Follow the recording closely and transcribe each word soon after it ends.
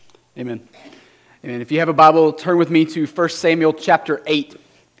Amen. Amen. If you have a Bible, turn with me to 1 Samuel chapter 8.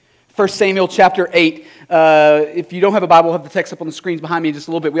 1 Samuel chapter 8. If you don't have a Bible, we'll have the text up on the screens behind me in just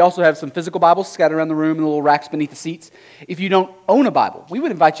a little bit. We also have some physical Bibles scattered around the room in the little racks beneath the seats. If you don't own a Bible, we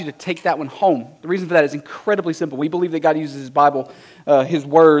would invite you to take that one home. The reason for that is incredibly simple. We believe that God uses His Bible, His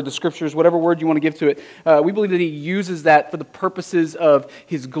Word, the Scriptures, whatever word you want to give to it. We believe that He uses that for the purposes of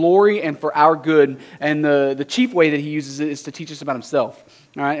His glory and for our good. And the chief way that He uses it is to teach us about Himself.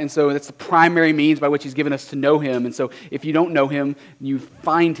 All right, and so that's the primary means by which He's given us to know Him. And so if you don't know Him, you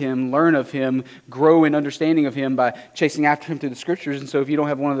find Him, learn of Him, grow in understanding of Him by chasing after Him through the Scriptures. And so if you don't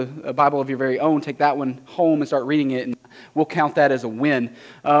have a Bible of your very own, take that one home and start reading it, and we'll count that as a win.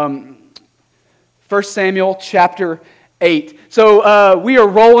 1 Samuel chapter 8. So we are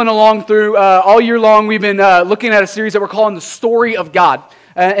rolling along through, all year long, we've been looking at a series that we're calling The Story of God.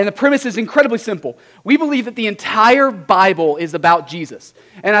 And the premise is incredibly simple. We believe that the entire Bible is about Jesus.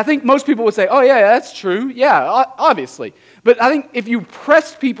 And I think most people would say, oh, yeah, that's true. Yeah, obviously. But I think if you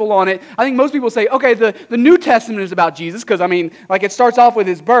press people on it, I think most people say, okay, the New Testament is about Jesus, because, I mean, like it starts off with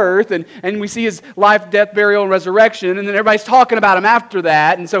His birth, and we see His life, death, burial, and resurrection, and then everybody's talking about Him after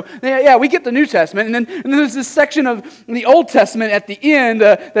that. And so, yeah, we get the New Testament. And then there's this section of the Old Testament at the end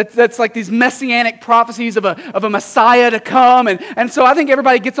that's like these messianic prophecies of a Messiah to come. And so I think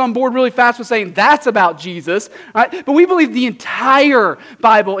everybody gets on board really fast with saying that's about Jesus. Right? But we believe the entire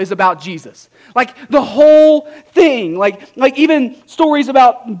Bible is about Jesus. Like the whole thing, like even stories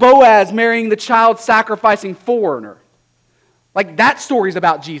about Boaz marrying the child-sacrificing foreigner. Like that story is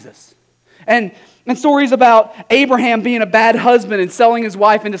about Jesus. And stories about Abraham being a bad husband and selling his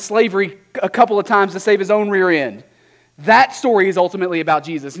wife into slavery a couple of times to save his own rear end. That story is ultimately about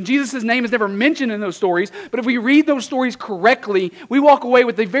Jesus. And Jesus' name is never mentioned in those stories, but if we read those stories correctly, we walk away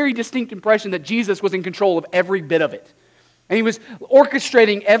with a very distinct impression that Jesus was in control of every bit of it. And He was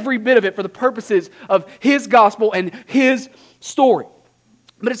orchestrating every bit of it for the purposes of His gospel and His story.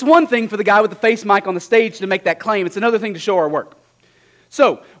 But it's one thing for the guy with the face mic on the stage to make that claim. It's another thing to show our work.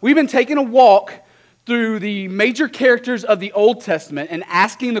 So, we've been taking a walk through the major characters of the Old Testament and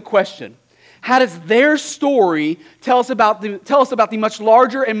asking the question, how does their story tell us about the much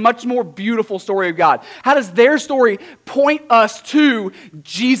larger and much more beautiful story of God? How does their story point us to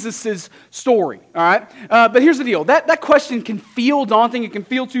Jesus' story? All right? But here's the deal. That question can feel daunting. It can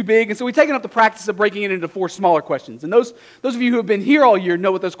feel too big. And so we've taken up the practice of breaking it into 4 smaller questions. And those of you who have been here all year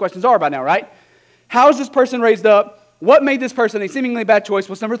know what those questions are by now, right? How is this person raised up? What made this person a seemingly bad choice?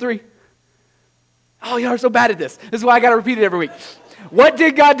 What's number 3? Oh, y'all are so bad at this. This is why I got to repeat it every week. What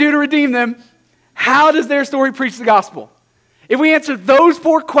did God do to redeem them? How does their story preach the gospel? If we answer those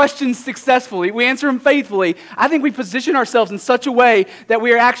 4 questions successfully, we answer them faithfully, I think we position ourselves in such a way that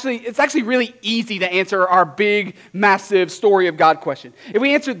it's actually really easy to answer our big, massive story of God question. If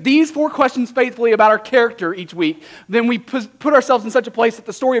we answer these 4 questions faithfully about our character each week, then we put ourselves in such a place that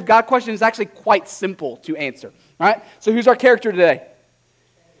the story of God question is actually quite simple to answer. All right? So who's our character today?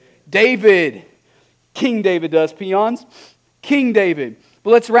 David. King David does, peons. King David.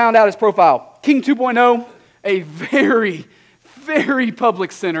 But let's round out his profile. King 2.0, a very, very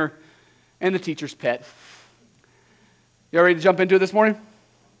public sinner, and the teacher's pet. You all ready to jump into it this morning?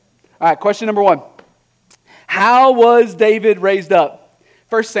 All right, question number 1. How was David raised up?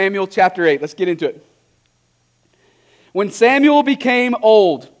 1 Samuel chapter 8. Let's get into it. When Samuel became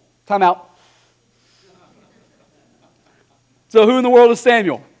old. Time out. So who in the world is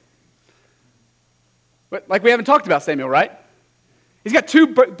Samuel? Like we haven't talked about Samuel, right? He's got 2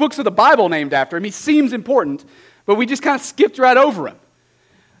 books of the Bible named after him. He seems important, but we just kind of skipped right over him.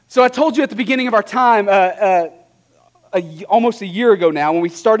 So I told you at the beginning of our time, almost a year ago now, when we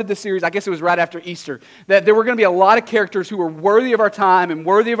started this series, I guess it was right after Easter, that there were going to be a lot of characters who were worthy of our time and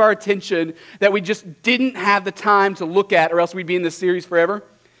worthy of our attention that we just didn't have the time to look at, or else we'd be in this series forever.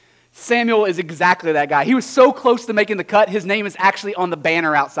 Samuel is exactly that guy. He was so close to making the cut, his name is actually on the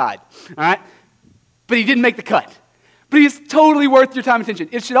banner outside. All right? But he didn't make the cut. But he's totally worth your time and attention.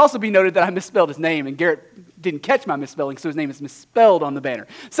 It should also be noted that I misspelled his name, and Garrett didn't catch my misspelling, so his name is misspelled on the banner.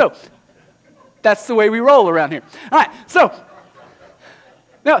 So, that's the way we roll around here. All right, so,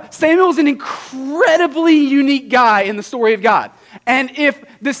 now, Samuel's an incredibly unique guy in the story of God. And if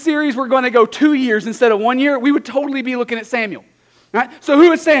this series were going to go 2 years instead of 1 year, we would totally be looking at Samuel. All right, so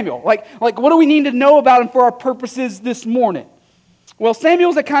who is Samuel? Like, what do we need to know about him for our purposes this morning? Well,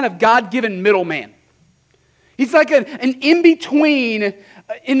 Samuel's a kind of God-given middleman. He's like an in-between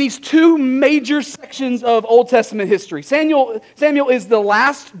in these 2 major sections of Old Testament history. Samuel is the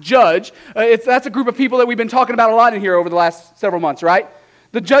last judge. That's a group of people that we've been talking about a lot in here over the last several months, right?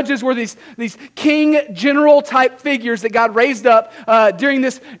 The judges were these king general type figures that God raised up during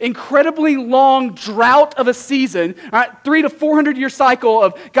this incredibly long drought of a season, 300 to 400 year cycle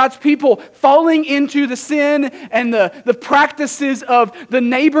of God's people falling into the sin and the practices of the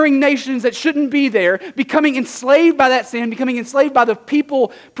neighboring nations that shouldn't be there, becoming enslaved by that sin, becoming enslaved by the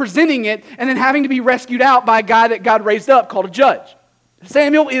people presenting it, and then having to be rescued out by a guy that God raised up called a judge.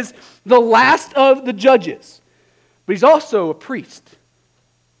 Samuel is the last of the judges, but he's also a priest.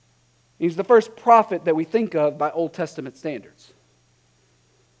 He's the first prophet that we think of by Old Testament standards.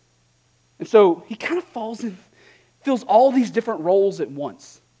 And so he kind of fills all these different roles at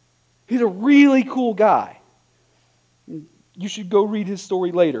once. He's a really cool guy. You should go read his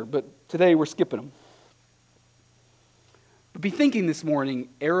story later, but today we're skipping him. But be thinking this morning,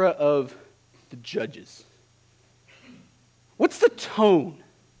 era of the judges. What's the tone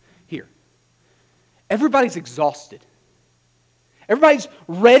here? Everybody's exhausted. Everybody's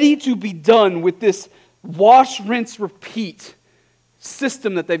ready to be done with this wash, rinse, repeat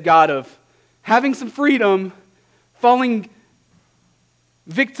system that they've got of having some freedom, falling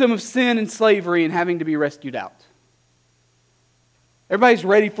victim of sin and slavery, and having to be rescued out. Everybody's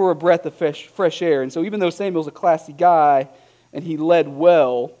ready for a breath of fresh air. And so even though Samuel's a classy guy and he led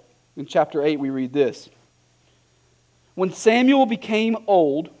well, in chapter 8 we read this. When Samuel became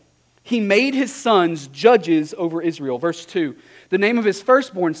old, he made his sons judges over Israel. Verse 2. The name of his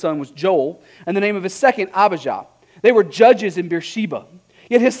firstborn son was Joel, and the name of his second, Abijah. They were judges in Beersheba.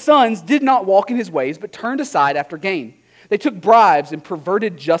 Yet his sons did not walk in his ways, but turned aside after gain. They took bribes and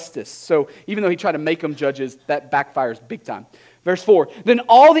perverted justice. So even though he tried to make them judges, that backfires big time. Verse 4, then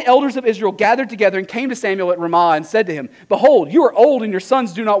all the elders of Israel gathered together and came to Samuel at Ramah and said to him, behold, you are old and your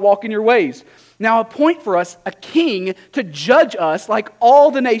sons do not walk in your ways. Now appoint for us a king to judge us like all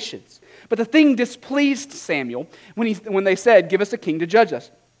the nations. But the thing displeased Samuel when they said, give us a king to judge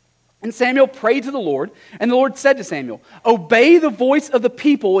us. And Samuel prayed to the Lord, and the Lord said to Samuel, obey the voice of the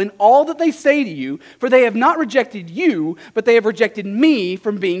people in all that they say to you, for they have not rejected you, but they have rejected me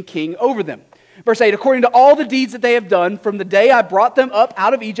from being king over them. Verse 8, according to all the deeds that they have done from the day I brought them up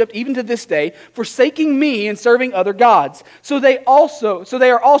out of Egypt, even to this day, forsaking me and serving other gods. So they are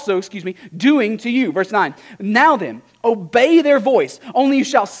also, doing to you. Verse 9, now then, obey their voice, only you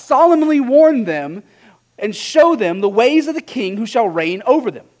shall solemnly warn them and show them the ways of the king who shall reign over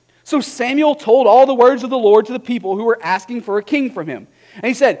them. So Samuel told all the words of the Lord to the people who were asking for a king from him. And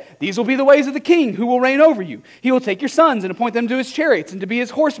he said, these will be the ways of the king who will reign over you. He will take your sons and appoint them to his chariots and to be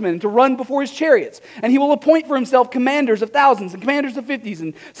his horsemen and to run before his chariots. And he will appoint for himself commanders of thousands and commanders of 50s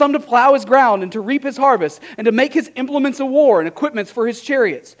and some to plow his ground and to reap his harvest and to make his implements of war and equipments for his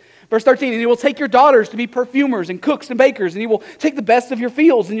chariots. Verse 13, and he will take your daughters to be perfumers and cooks and bakers, and he will take the best of your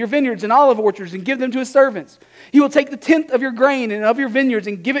fields and your vineyards and olive orchards and give them to his servants. He will take the tenth of your grain and of your vineyards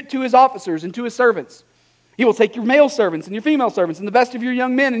and give it to his officers and to his servants. He will take your male servants and your female servants and the best of your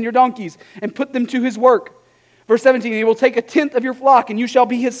young men and your donkeys and put them to his work. Verse 17, he will take a tenth of your flock and you shall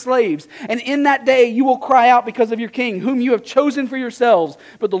be his slaves. And in that day you will cry out because of your king, whom you have chosen for yourselves.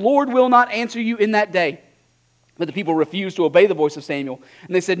 But the Lord will not answer you in that day. But the people refused to obey the voice of Samuel.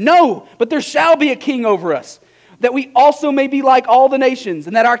 And they said, no, but there shall be a king over us, that we also may be like all the nations,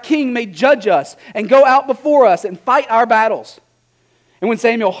 and that our king may judge us and go out before us and fight our battles. And when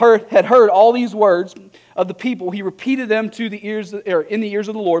Samuel had heard all these words of the people, he repeated them in the ears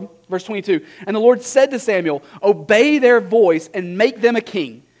of the Lord. Verse 22, and the Lord said to Samuel, obey their voice and make them a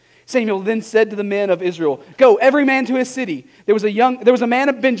king. Samuel then said to the men of Israel, go, every man to his city. There was a man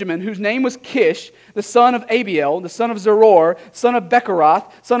of Benjamin whose name was Kish, the son of Abiel, the son of Zeror, son of Bechorath,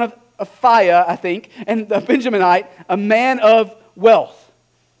 son of Aphiah, I think, and a Benjaminite, a man of wealth.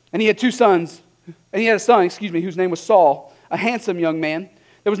 And he had two sons, and he had a son, whose name was Saul, a handsome young man.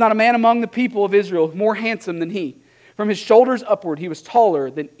 There was not a man among the people of Israel more handsome than he. From his shoulders upward, he was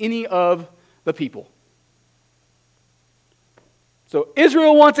taller than any of the people. So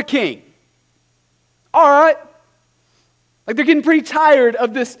Israel wants a king. All right. Like they're getting pretty tired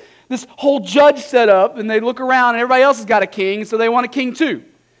of this whole judge setup, and they look around and everybody else has got a king, so they want a king too.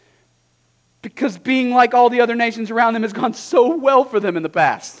 Because being like all the other nations around them has gone so well for them in the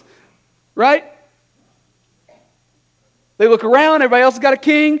past. Right? They look around, everybody else has got a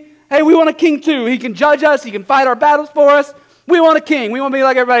king. Hey, we want a king too. He can judge us, he can fight our battles for us. We want a king. We want to be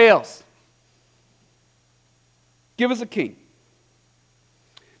like everybody else. Give us a king.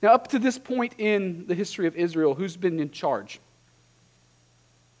 Now, up to this point in the history of Israel, who's been in charge?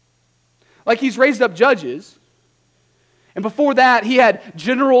 Like he's raised up judges. And before that, he had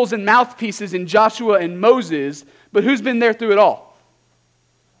generals and mouthpieces in Joshua and Moses. But who's been there through it all?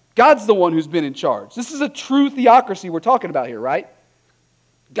 God's the one who's been in charge. This is a true theocracy we're talking about here, right?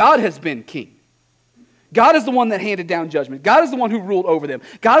 God has been king. God is the one that handed down judgment. God is the one who ruled over them.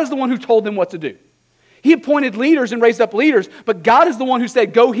 God is the one who told them what to do. He appointed leaders and raised up leaders, but God is the one who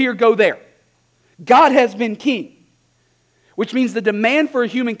said, go here, go there. God has been king, which means the demand for a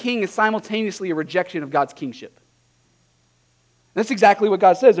human king is simultaneously a rejection of God's kingship. That's exactly what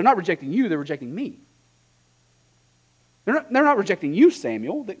God says. They're not rejecting you, they're rejecting me. They're not rejecting you,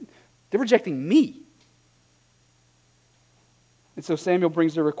 Samuel. They're rejecting me. And so Samuel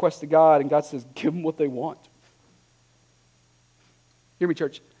brings their request to God, and God says, give them what they want. Hear me,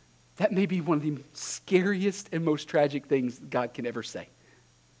 church. That may be one of the scariest and most tragic things God can ever say.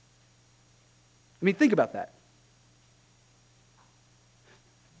 I mean, think about that.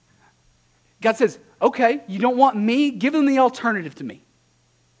 God says, okay, you don't want me? Give them the alternative to me.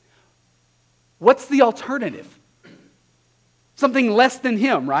 What's the alternative? Something less than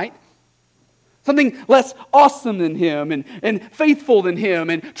him, right? Something less awesome than him, and faithful than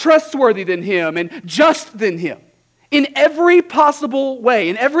him, and trustworthy than him, and just than him. In every possible way,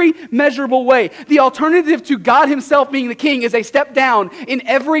 in every measurable way, the alternative to God himself being the king is a step down in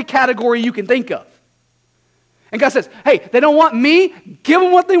every category you can think of. And God says, hey, they don't want me, give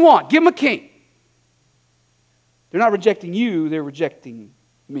them what they want, give them a king. They're not rejecting you, they're rejecting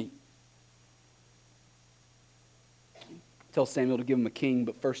me. Tell Samuel to give them a king,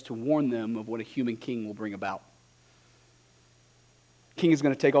 but first to warn them of what a human king will bring about. King is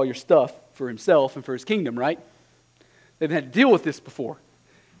going to take all your stuff for himself and for his kingdom, right? They've had to deal with this before.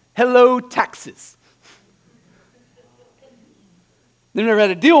 Hello, taxes. They've never had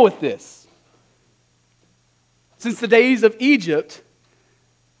to deal with this. Since the days of Egypt,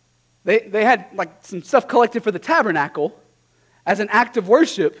 they had like some stuff collected for the tabernacle as an act of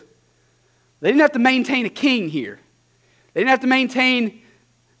worship. They didn't have to maintain a king here. They didn't have to maintain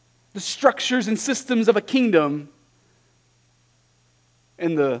the structures and systems of a kingdom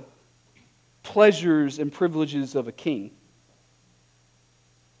and the pleasures and privileges of a king.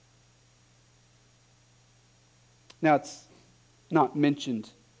 Now, it's not mentioned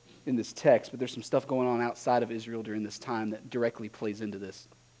in this text, but there's some stuff going on outside of Israel during this time that directly plays into this.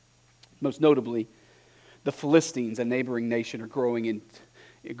 Most notably, the Philistines, a neighboring nation, are growing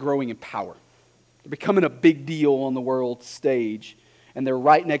in power. They're becoming a big deal on the world stage, and they're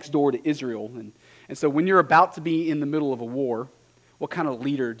right next door to Israel. And so when you're about to be in the middle of a war, what kind of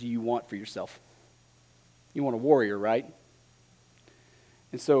leader do you want for yourself? You want a warrior, right?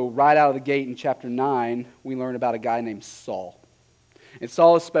 And so right out of the gate in chapter 9, we learn about a guy named Saul. And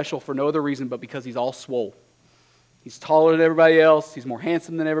Saul is special for no other reason but because he's all swole. He's taller than everybody else. He's more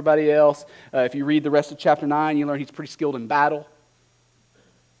handsome than everybody else. If you read the rest of chapter 9, you learn he's pretty skilled in battle.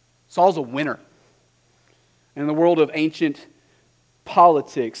 Saul's a winner. And in the world of ancient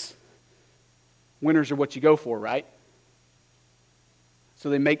politics, winners are what you go for, right? So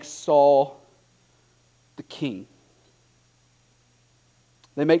they make Saul the king.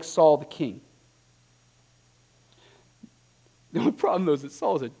 They make Saul the king. The only problem, though, is that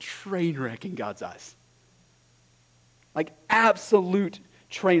Saul is a train wreck in God's eyes. Like, absolute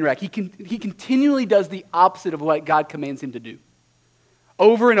train wreck. He continually does the opposite of what God commands him to do.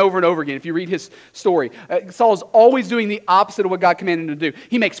 Over and over and over again, if you read his story, Saul is always doing the opposite of what God commanded him to do.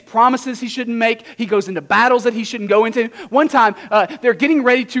 He makes promises he shouldn't make. He goes into battles that he shouldn't go into. One time, they're getting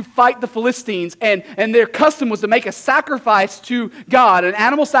ready to fight the Philistines, and their custom was to make a sacrifice to God, an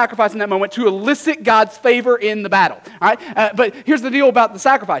animal sacrifice in that moment, to elicit God's favor in the battle. All right? But here's the deal about the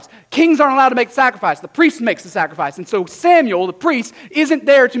sacrifice. Kings aren't allowed to make the sacrifice. The priest makes the sacrifice. And so Samuel, the priest, isn't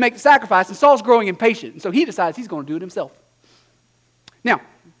there to make the sacrifice, and Saul's growing impatient. And so he decides he's going to do it himself. Now,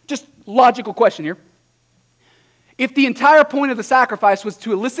 just logical question here. If the entire point of the sacrifice was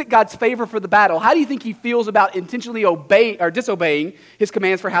to elicit God's favor for the battle, how do you think he feels about intentionally disobeying his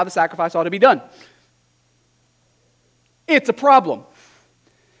commands for how the sacrifice ought to be done? It's a problem.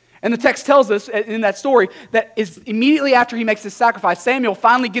 And the text tells us in that story that is immediately after he makes this sacrifice, Samuel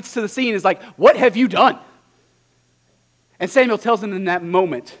finally gets to the scene and is like, "What have you done?" And Samuel tells him in that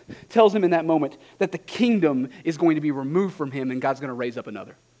moment that the kingdom is going to be removed from him and God's going to raise up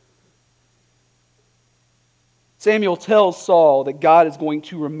another. Samuel tells Saul that God is going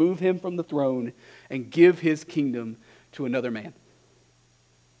to remove him from the throne and give his kingdom to another man.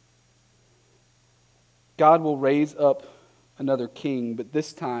 God will raise up another king, but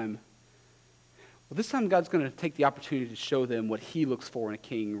this time God's going to take the opportunity to show them what he looks for in a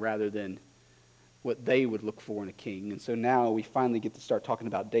king rather than what they would look for in a king. And so now we finally get to start talking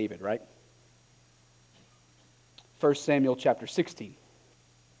about David, right? 1 Samuel chapter 16.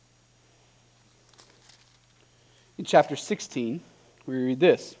 In chapter 16, we read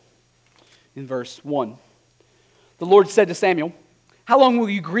this in verse 1. The Lord said to Samuel, How long will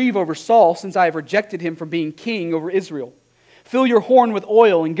you grieve over Saul, since I have rejected him from being king over Israel? Fill your horn with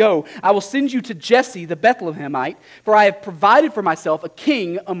oil and go. I will send you to Jesse the Bethlehemite, for I have provided for myself a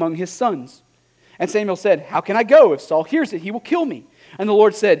king among his sons. And Samuel said, how can I go? If Saul hears it, he will kill me. And the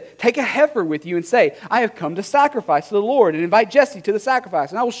Lord said, take a heifer with you and say, I have come to sacrifice to the Lord, and invite Jesse to the sacrifice,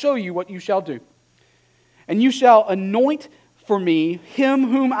 and I will show you what you shall do. And you shall anoint for me him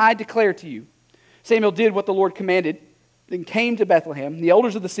whom I declare to you. Samuel did what the Lord commanded, then came to Bethlehem. The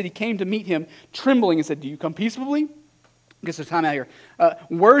elders of the city came to meet him, trembling, and said, do you come peaceably? Get some time out here.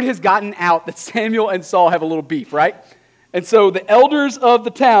 Word has gotten out that Samuel and Saul have a little beef, right? And so the elders of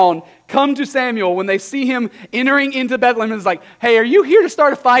the town come to Samuel when they see him entering into Bethlehem and is like, hey, are you here to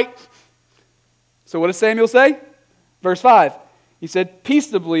start a fight? So what does Samuel say? Verse 5. He said,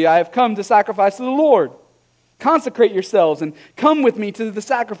 peaceably I have come to sacrifice to the Lord. Consecrate yourselves and come with me to the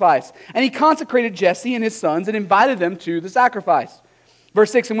sacrifice. And he consecrated Jesse and his sons and invited them to the sacrifice.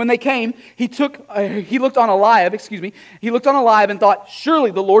 Verse 6, and when they came, he looked on Eliab and thought,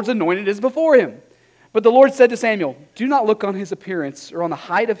 surely the Lord's anointed is before him. But the Lord said to Samuel, do not look on his appearance or on the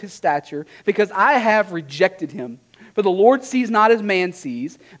height of his stature, because I have rejected him. For the Lord sees not as man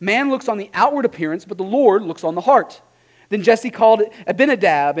sees. Man looks on the outward appearance, but the Lord looks on the heart. Then Jesse called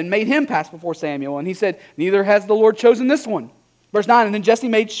Abinadab and made him pass before Samuel. And he said, neither has the Lord chosen this one. Verse 9, and then Jesse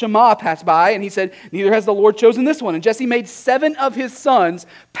made Shammah pass by, and he said, neither has the Lord chosen this one. And Jesse made 7 of his sons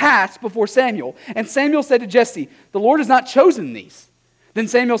pass before Samuel. And Samuel said to Jesse, the Lord has not chosen these. Then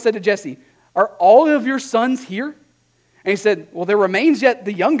Samuel said to Jesse, are all of your sons here? And he said, well, there remains yet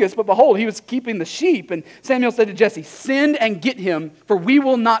the youngest, but behold, he was keeping the sheep. And Samuel said to Jesse, send and get him, for we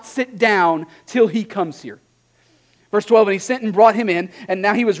will not sit down till he comes here. Verse 12, and he sent and brought him in, and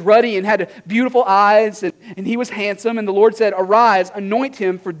now he was ruddy and had beautiful eyes, and he was handsome. And the Lord said, arise, anoint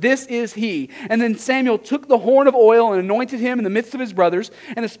him, for this is he. And then Samuel took the horn of oil and anointed him in the midst of his brothers.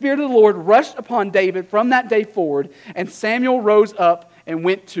 And the Spirit of the Lord rushed upon David from that day forward, and Samuel rose up and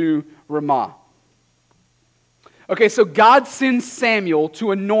went to Ramah. Okay, so God sends Samuel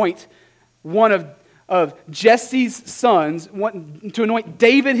to anoint one of Jesse's sons, to anoint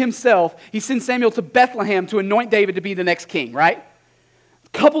David himself. He sends Samuel to Bethlehem to anoint David to be the next king, right? A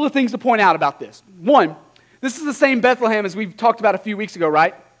couple of things to point out about this. One, this is the same Bethlehem as we've talked about a few weeks ago,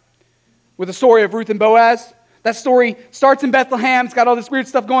 right? With the story of Ruth and Boaz. That story starts in Bethlehem. It's got all this weird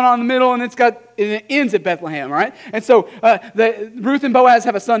stuff going on in the middle, and it ends at Bethlehem, right? And so Ruth and Boaz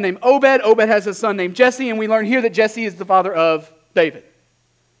have a son named Obed. Obed has a son named Jesse, and we learn here that Jesse is the father of David.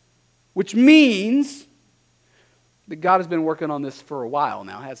 Which means that God has been working on this for a while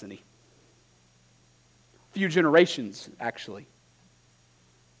now, hasn't he? A few generations, actually.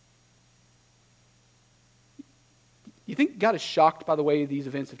 You think God is shocked by the way these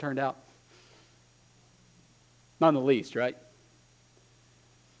events have turned out? Not in the least, right?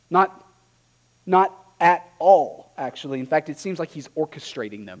 Not at all, actually. In fact, it seems like he's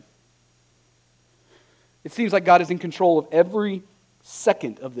orchestrating them. It seems like God is in control of every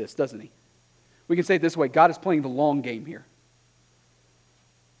second of this, doesn't he? We can say it this way: God is playing the long game here.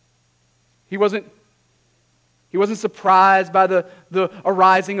 He wasn't surprised by the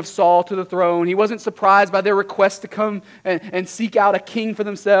arising of Saul to the throne. He wasn't surprised by their request to come and seek out a king for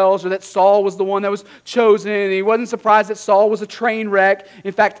themselves, or that Saul was the one that was chosen. He wasn't surprised that Saul was a train wreck.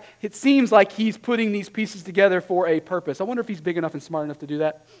 In fact, it seems like he's putting these pieces together for a purpose. I wonder if he's big enough and smart enough to do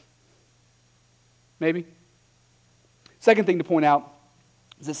that. Maybe. Second thing to point out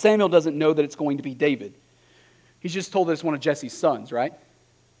is that Samuel doesn't know that it's going to be David. He's just told that it's one of Jesse's sons, right?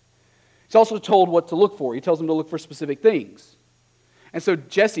 He's also told what to look for. He tells him to look for specific things. And so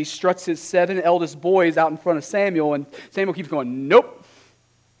Jesse struts his 7 eldest boys out in front of Samuel, and Samuel keeps going, nope,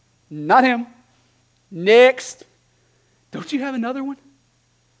 not him. Next. Don't you have another one?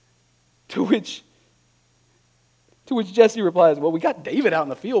 To which Jesse replies, well, we got David out in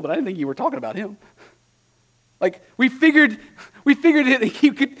the field, but I didn't think you were talking about him. Like, we figured we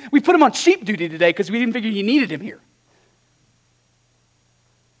put him on sheep duty today because we didn't figure you needed him here.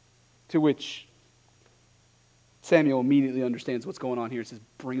 To which Samuel immediately understands what's going on here and says,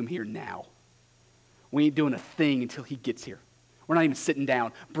 bring him here now. We ain't doing a thing until he gets here. We're not even sitting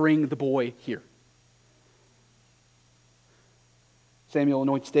down. Bring the boy here. Samuel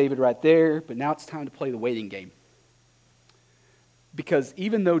anoints David right there, but now it's time to play the waiting game. Because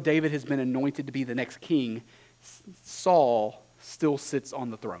even though David has been anointed to be the next king, Saul still sits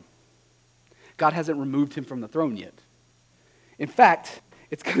on the throne. God hasn't removed him from the throne yet. In fact,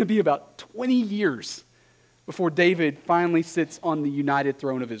 it's going to be about 20 years before David finally sits on the united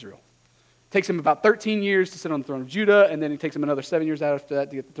throne of Israel. It takes him about 13 years to sit on the throne of Judah, and then it takes him another 7 years after that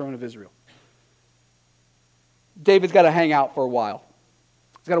to get the throne of Israel. David's got to hang out for a while.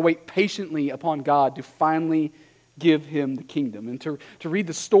 He's got to wait patiently upon God to finally give him the kingdom. And to read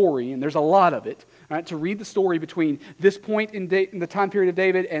the story, and there's a lot of it, right? To read the story between this point in the time period of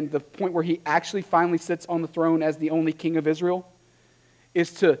David and the point where he actually finally sits on the throne as the only king of Israel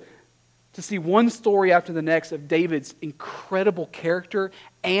is to see one story after the next of David's incredible character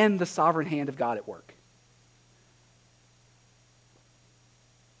and the sovereign hand of God at work.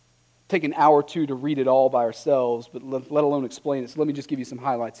 Take an hour or two to read it all by ourselves, but let alone explain it. So let me just give you some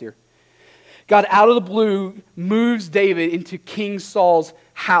highlights here. God, out of the blue, moves David into King Saul's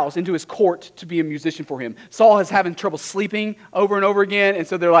house, into his court to be a musician for him. Saul is having trouble sleeping over and over again, and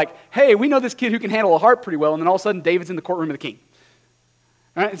so they're like, hey, we know this kid who can handle a harp pretty well, and then all of a sudden David's in the courtroom of the king.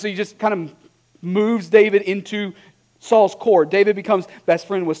 All right, and so he just kind of moves David into Saul's court. David becomes best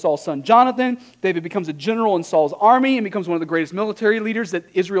friend with Saul's son Jonathan. David becomes a general in Saul's army and becomes one of the greatest military leaders that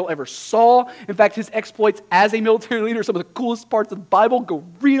Israel ever saw. In fact, his exploits as a military leader are some of the coolest parts of the Bible. Go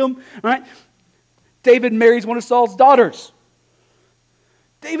read them. All right? David marries one of Saul's daughters.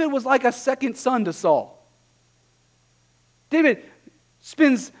 David was like a second son to Saul. David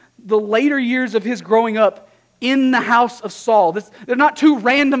spends the later years of his growing up in the house of Saul. They're not two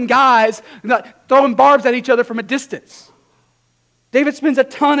random guys not throwing barbs at each other from a distance. David spends a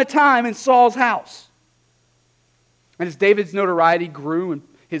ton of time in Saul's house. And as David's notoriety grew and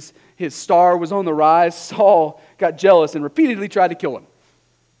his star was on the rise, Saul got jealous and repeatedly tried to kill him.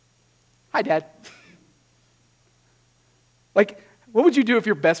 Hi, Dad. Like, what would you do if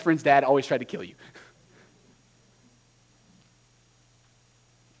your best friend's dad always tried to kill you?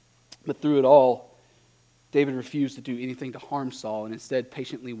 But through it all, David refused to do anything to harm Saul and instead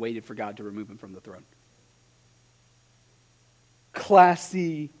patiently waited for God to remove him from the throne.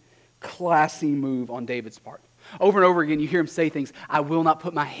 Classy move on David's part. Over and over again, you hear him say things, I will not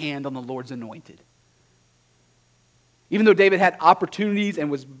put my hand on the Lord's anointed. Even though David had opportunities and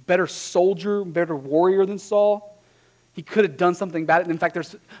was better soldier, better warrior than Saul, he could have done something about it. And in fact,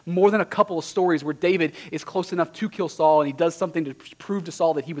 there's more than a couple of stories where David is close enough to kill Saul and he does something to prove to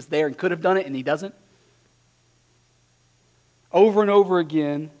Saul that he was there and could have done it and he doesn't. Over and over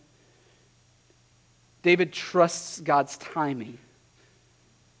again, David trusts God's timing,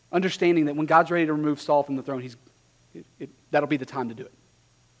 understanding that when God's ready to remove Saul from the throne, that'll be the time to do it.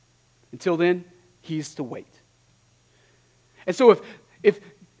 Until then, he's to wait. And so if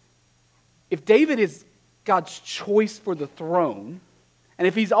David is God's choice for the throne, and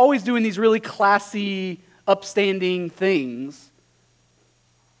if he's always doing these really classy, upstanding things,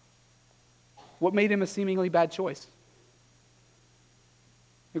 what made him a seemingly bad choice?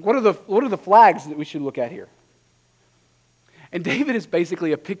 Like, what are the flags that we should look at here? And David is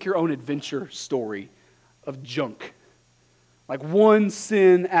basically a pick-your-own-adventure story of junk. Like one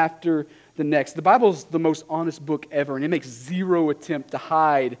sin after the next. The Bible's the most honest book ever, and it makes zero attempt to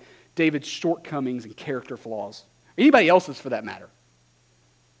hide David's shortcomings and character flaws. Anybody else's for that matter.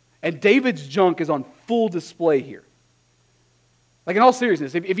 And David's junk is on full display here. Like in all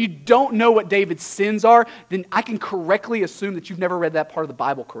seriousness, if you don't know what David's sins are, then I can correctly assume that you've never read that part of the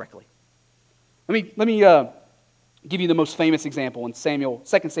Bible correctly. Let me give you the most famous example in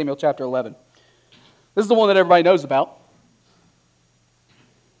 2 Samuel chapter 11. This is the one that everybody knows about.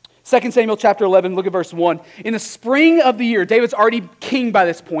 2 Samuel chapter 11, look at verse 1. In the spring of the year, David's already king by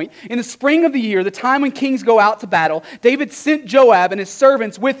this point. In the spring of the year, the time when kings go out to battle, David sent Joab and his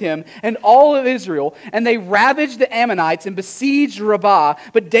servants with him and all of Israel, and they ravaged the Ammonites and besieged Rabbah,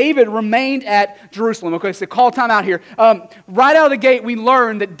 but David remained at Jerusalem. Okay, so call time out here. Right out of the gate, we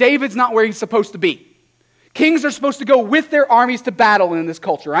learn that David's not where he's supposed to be. Kings are supposed to go with their armies to battle in this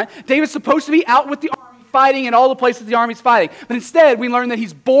culture, right? David's supposed to be out with the army fighting in all the places the army's fighting. But instead, we learn that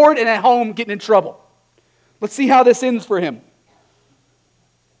he's bored and at home getting in trouble. Let's see how this ends for him.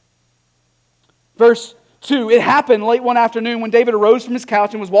 Verse 2, it happened late one afternoon when David arose from his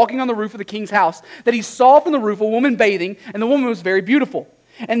couch and was walking on the roof of the king's house that he saw from the roof a woman bathing, and the woman was very beautiful.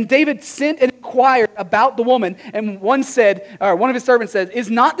 And David sent and inquired about the woman, and one of his servants said, is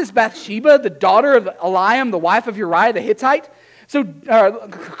not this Bathsheba, the daughter of Eliam, the wife of Uriah the Hittite? So,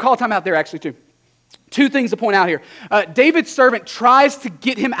 call time out there actually too. Two things to point out here. David's servant tries to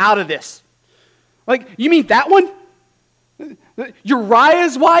get him out of this. Like, you mean that one?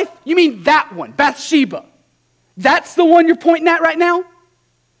 Uriah's wife? You mean that one, Bathsheba? That's the one you're pointing at right now?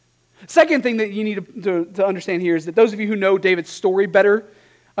 Second thing that you need to understand here is that those of you who know David's story better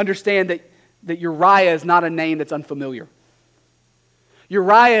understand that Uriah is not a name that's unfamiliar.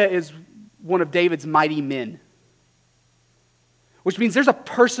 Uriah is one of David's mighty men. Which means there's a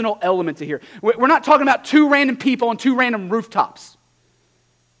personal element to here. We're not talking about two random people on two random rooftops.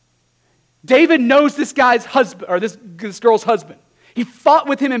 David knows this guy's husband, or this girl's husband. He fought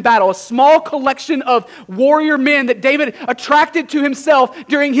with him in battle, a small collection of warrior men that David attracted to himself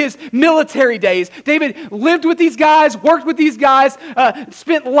during his military days. David lived with these guys, worked with these guys,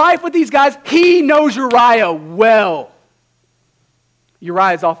 spent life with these guys. He knows Uriah well.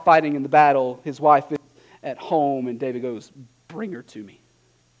 Uriah is off fighting in the battle. His wife is at home, and David goes, "Bring her to me.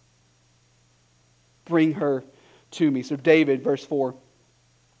 Bring her to me." So David, verse 4,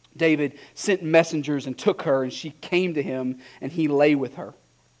 David sent messengers and took her, and she came to him, and he lay with her.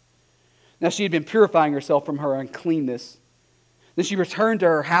 Now she had been purifying herself from her uncleanness. Then she returned to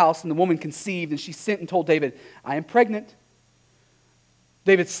her house, and the woman conceived, and she sent and told David, "I am pregnant."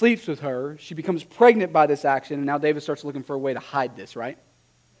 David sleeps with her. She becomes pregnant by this action, and now David starts looking for a way to hide this, right?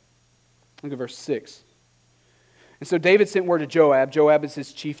 Look at verse 6. And so David sent word to Joab. Joab is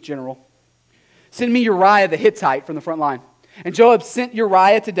his chief general. "Send me Uriah the Hittite from the front line." And Joab sent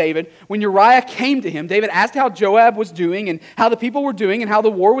Uriah to David. When Uriah came to him, David asked how Joab was doing and how the people were doing and how the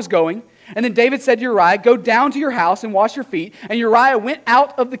war was going. And then David said to Uriah, "Go down to your house and wash your feet." And Uriah went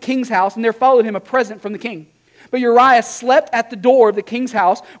out of the king's house, and there followed him a present from the king. But Uriah slept at the door of the king's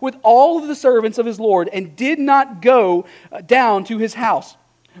house with all of the servants of his lord and did not go down to his house.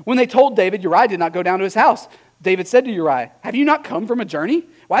 When they told David, Uriah did not go down to his house. David said to Uriah, "Have you not come from a journey?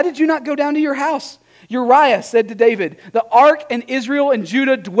 Why did you not go down to your house?" Uriah said to David, "The ark and Israel and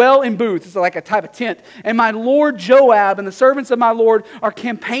Judah dwell in booths." It's like a type of tent. "And my lord Joab and the servants of my lord are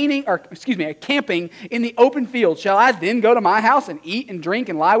camping in the open field. Shall I then go to my house and eat and drink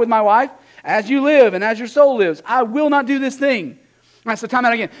and lie with my wife? As you live and as your soul lives, I will not do this thing." All right, so time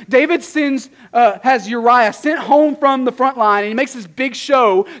out again. David has Uriah sent home from the front line, and he makes this big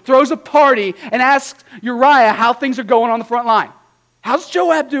show, throws a party, and asks Uriah how things are going on the front line. How's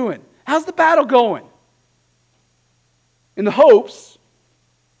Joab doing? How's the battle going? In the hopes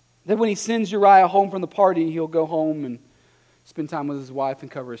that when he sends Uriah home from the party, he'll go home and spend time with his wife and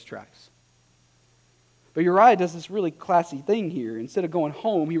cover his tracks. But Uriah does this really classy thing here. Instead of going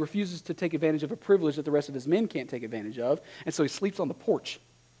home, he refuses to take advantage of a privilege that the rest of his men can't take advantage of, and so he sleeps on the porch.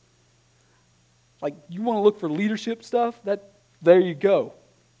 Like, you want to look for leadership stuff? There you go.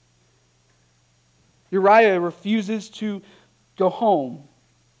 Uriah refuses to go home.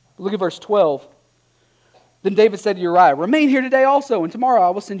 Look at verse 12. Then David said to Uriah, "Remain here today also, and tomorrow I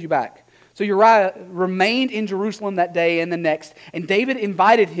will send you back." So Uriah remained in Jerusalem that day and the next, and David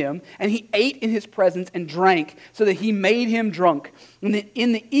invited him, and he ate in his presence and drank, so that he made him drunk. And then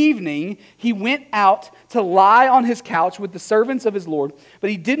in the evening, he went out to lie on his couch with the servants of his lord,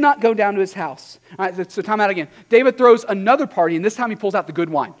 but he did not go down to his house. All right, so time out again. David throws another party, and this time he pulls out the good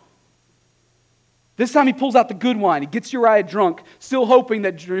wine. This time he pulls out the good wine. He gets Uriah drunk, still hoping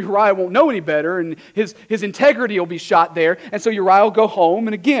that Uriah won't know any better, and his integrity will be shot there. And so Uriah will go home,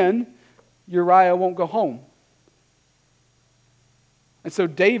 and again, Uriah won't go home. And so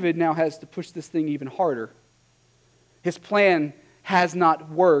David now has to push this thing even harder. His plan has not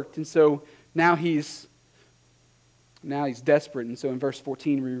worked, and so now he's desperate. And so in verse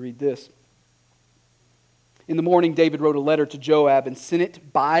 14 we read this. In the morning David wrote a letter to Joab and sent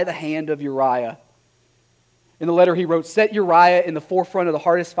it by the hand of Uriah. In the letter he wrote, "Set Uriah in the forefront of the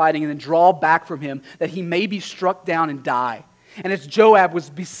hardest fighting and then draw back from him that he may be struck down and die." And as Joab was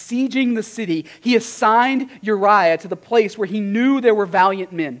besieging the city, he assigned Uriah to the place where he knew there were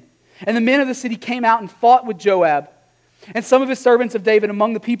valiant men. And the men of the city came out and fought with Joab. And some of his servants of David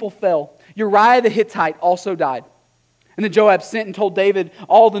among the people fell. Uriah the Hittite also died. And then Joab sent and told David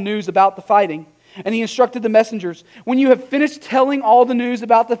all the news about the fighting. And he instructed the messengers, "When you have finished telling all the news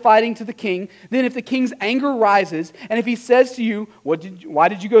about the fighting to the king, then if the king's anger rises, and if he says to you, 'Why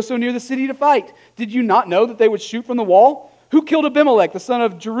did you go so near the city to fight? Did you not know that they would shoot from the wall? Who killed Abimelech, the son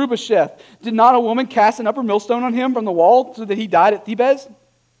of Jerubbesheth? Did not a woman cast an upper millstone on him from the wall so that he died at Thebez?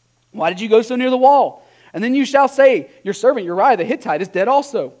 Why did you go so near the wall?' And then you shall say, 'Your servant Uriah the Hittite is dead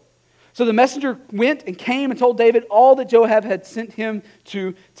also.'" So the messenger went and came and told David all that Joab had sent him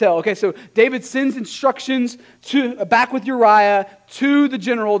to tell. Okay, so David sends instructions back with Uriah to the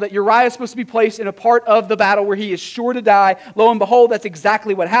general that Uriah is supposed to be placed in a part of the battle where he is sure to die. Lo and behold, that's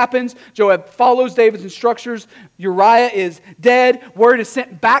exactly what happens. Joab follows David's instructions. Uriah is dead. Word is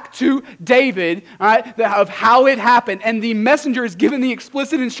sent back to David, all right, of how it happened. And the messenger is given the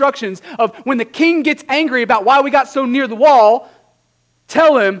explicit instructions of when the king gets angry about why we got so near the wall,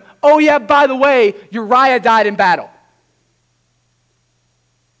 tell him, "Oh yeah, by the way, Uriah died in battle."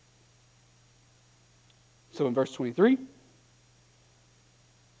 So in verse 23,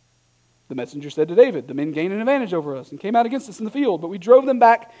 the messenger said to David, "The men gained an advantage over us and came out against us in the field, but we drove them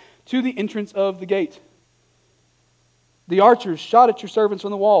back to the entrance of the gate. The archers shot at your servants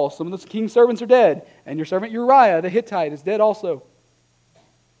from the wall. Some of the king's servants are dead, and your servant Uriah the Hittite is dead also."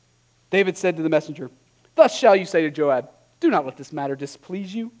 David said to the messenger, "Thus shall you say to Joab, do not let this matter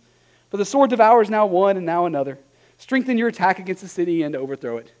displease you. For the sword devours now one and now another. Strengthen your attack against the city and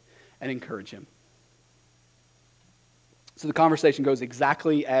overthrow it, and encourage him." So the conversation goes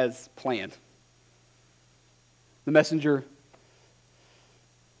exactly as planned. The messenger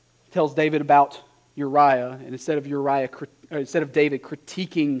tells David about Uriah, and instead of David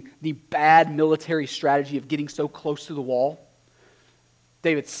critiquing the bad military strategy of getting so close to the wall,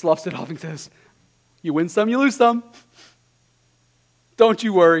 David sloughs it off and says, "You win some, you lose some. Don't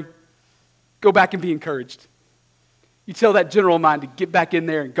you worry. Go back and be encouraged. You tell that general of mine to get back in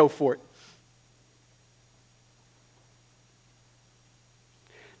there and go for it."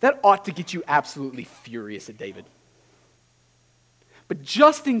 That ought to get you absolutely furious at David. But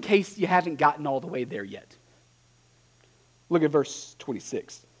just in case you haven't gotten all the way there yet, look at verse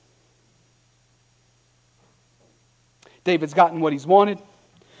 26. David's gotten what he's wanted.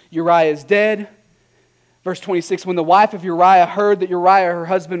 Uriah is dead. Verse 26, when the wife of Uriah heard that Uriah, her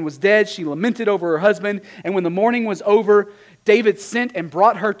husband, was dead, she lamented over her husband. And when the mourning was over, David sent and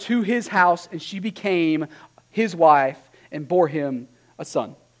brought her to his house, and she became his wife and bore him a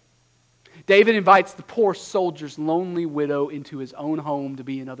son. David invites the poor soldier's lonely widow into his own home to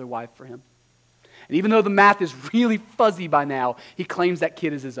be another wife for him. And even though the math is really fuzzy by now, he claims that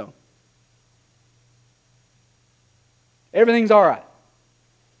kid is his own. Everything's all right.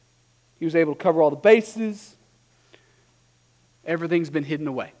 He was able to cover all the bases. Everything's been hidden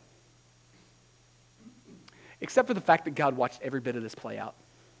away. Except for the fact that God watched every bit of this play out.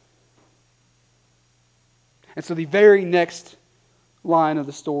 And so the very next line of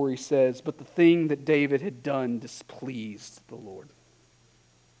the story says, "But the thing that David had done displeased the Lord."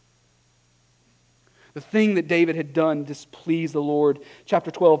 The thing that David had done displeased the Lord. Chapter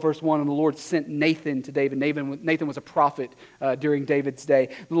 12, verse 1, and the Lord sent Nathan to David. Nathan was a prophet during David's day.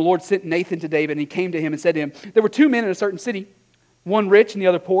 The Lord sent Nathan to David, and he came to him and said to him, "There were two men in a certain city, one rich and the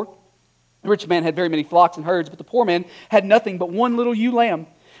other poor. The rich man had very many flocks and herds, but the poor man had nothing but one little ewe lamb,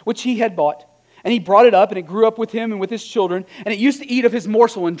 which he had bought. And he brought it up, and it grew up with him and with his children. And it used to eat of his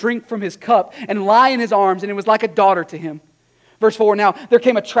morsel and drink from his cup and lie in his arms, and it was like a daughter to him." Verse 4, now there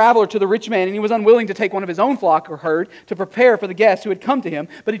came a traveler to the rich man, and he was unwilling to take one of his own flock or herd to prepare for the guest who had come to him.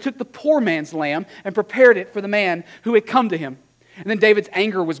 But he took the poor man's lamb and prepared it for the man who had come to him. And then David's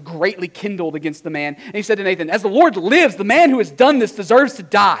anger was greatly kindled against the man. And he said to Nathan, "As the Lord lives, the man who has done this deserves to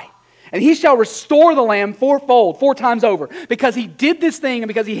die. And he shall restore the lamb fourfold, 4 times over, because he did this thing and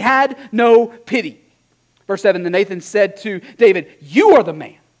because he had no pity." Verse 7, then Nathan said to David, "You are the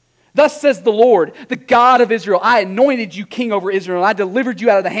man. Thus says the Lord, the God of Israel, I anointed you king over Israel, and I delivered you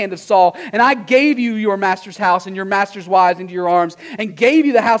out of the hand of Saul, and I gave you your master's house and your master's wives into your arms, and gave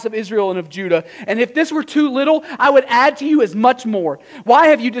you the house of Israel and of Judah. And if this were too little, I would add to you as much more. Why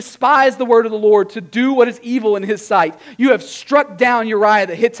have you despised the word of the Lord to do what is evil in his sight? You have struck down Uriah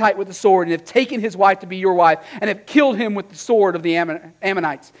the Hittite with the sword, and have taken his wife to be your wife, and have killed him with the sword of the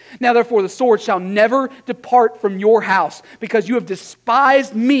Ammonites. Now therefore the sword shall never depart from your house, because you have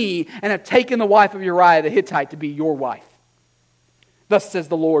despised me, and have taken the wife of Uriah the Hittite to be your wife. Thus says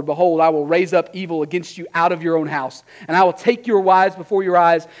the Lord, behold, I will raise up evil against you out of your own house, and I will take your wives before your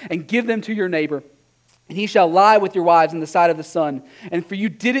eyes, and give them to your neighbor. And he shall lie with your wives in the sight of the sun. And for you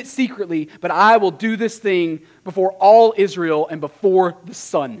did it secretly, but I will do this thing before all Israel and before the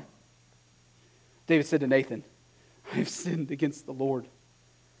sun." David said to Nathan, "I have sinned against the Lord."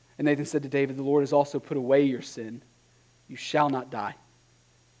 And Nathan said to David, "The Lord has also put away your sin. You shall not die.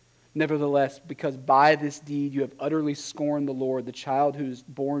 Nevertheless, because by this deed you have utterly scorned the Lord, the child who is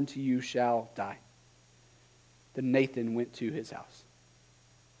born to you shall die." Then Nathan went to his house.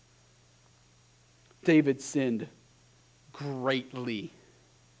 David sinned greatly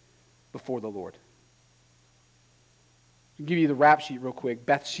before the Lord. I'll give you the rap sheet real quick.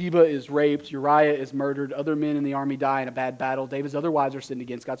 Bathsheba is raped. Uriah is murdered. Other men in the army die in a bad battle. David's other wives are sinned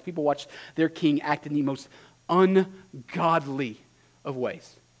against. God's people watch their king act in the most ungodly of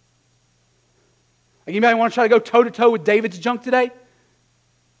ways. Like, anybody want to try to go toe-to-toe with David's junk today?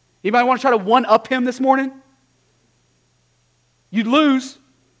 Anybody want to try to one-up him this morning? You'd lose.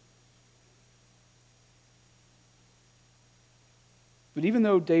 But even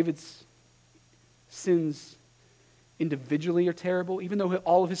though David's sins individually are terrible, even though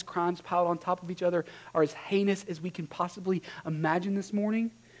all of his crimes piled on top of each other are as heinous as we can possibly imagine this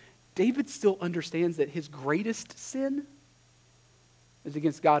morning, David still understands that his greatest sin is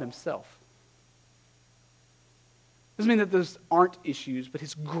against God himself. Doesn't mean that those aren't issues, but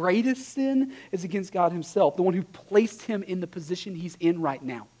his greatest sin is against God himself, the one who placed him in the position he's in right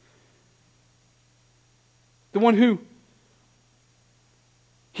now. The one who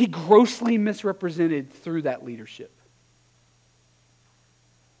he grossly misrepresented through that leadership.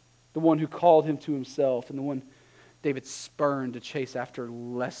 The one who called him to himself and the one David spurned to chase after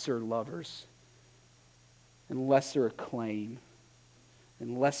lesser lovers and lesser acclaim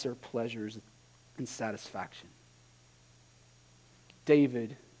and lesser pleasures and satisfaction.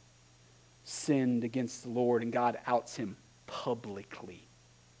 David sinned against the Lord and God outs him publicly.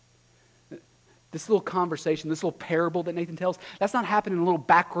 This little conversation, this little parable that Nathan tells, that's not happening in a little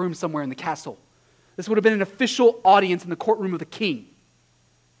back room somewhere in the castle. This would have been an official audience in the courtroom of the king.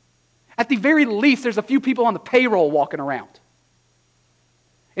 At the very least, there's a few people on the payroll walking around.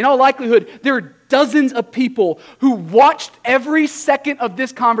 In all likelihood, there are dozens of people who watched every second of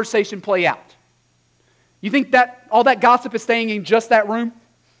this conversation play out. You think that all that gossip is staying in just that room?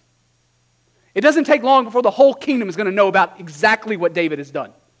 It doesn't take long before the whole kingdom is going to know about exactly what David has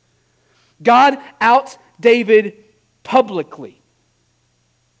done. God outs David publicly.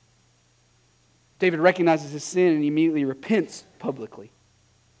 David recognizes his sin and immediately repents publicly.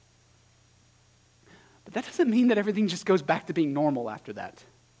 But that doesn't mean that everything just goes back to being normal after that.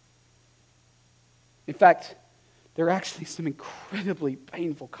 In fact, there are actually some incredibly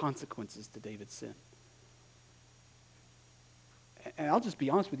painful consequences to David's sin. And I'll just be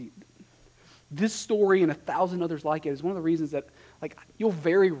honest with you. This story and 1,000 others like it is one of the reasons that, you'll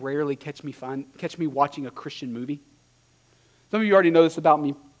very rarely catch me watching a Christian movie. Some of you already know this about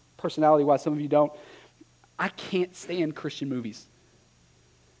me, personality-wise. Some of you don't. I can't stand Christian movies.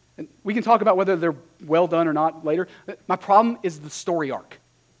 And we can talk about whether they're well done or not later. My problem is the story arc.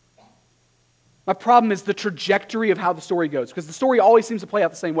 My problem is the trajectory of how the story goes, because the story always seems to play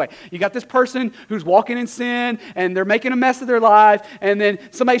out the same way. You got this person who's walking in sin, and they're making a mess of their life, and then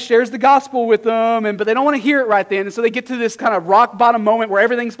somebody shares the gospel with them, but they don't want to hear it right then, and so they get to this kind of rock bottom moment where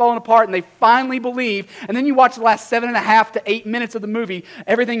everything's falling apart, and they finally believe, and then you watch the last 7.5 to 8 minutes of the movie,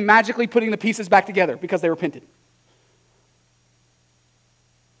 everything magically putting the pieces back together because they repented.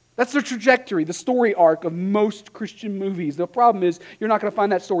 That's the trajectory, the story arc of most Christian movies. The problem is you're not going to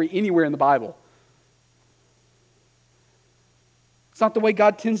find that story anywhere in the Bible. It's not the way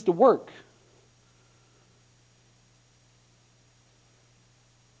God tends to work.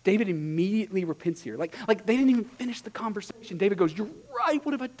 David immediately repents here. Like they didn't even finish the conversation. David goes, "You're right,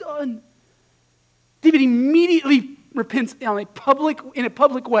 what have I done?" David immediately repents in a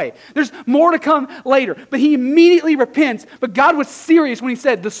public way. There's more to come later, but he immediately repents. But God was serious when he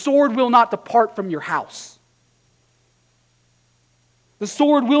said, "The sword will not depart from your house." The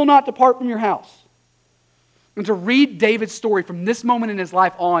sword will not depart from your house. And to read David's story from this moment in his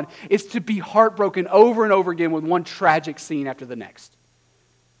life on is to be heartbroken over and over again with one tragic scene after the next.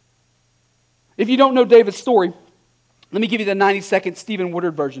 If you don't know David's story, let me give you the 90-second Stephen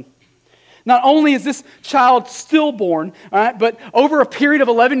Woodard version. Not only is this child stillborn, but over a period of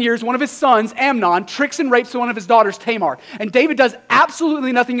 11 years, one of his sons, Amnon, tricks and rapes one of his daughters, Tamar. And David does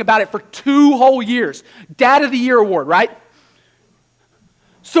absolutely nothing about it for 2 whole years. Dad of the Year award, right?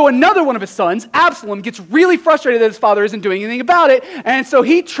 So another one of his sons, Absalom, gets really frustrated that his father isn't doing anything about it. And so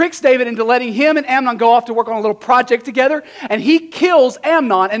he tricks David into letting him and Amnon go off to work on a little project together. And he kills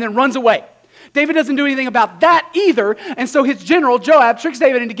Amnon and then runs away. David doesn't do anything about that either, and so his general, Joab, tricks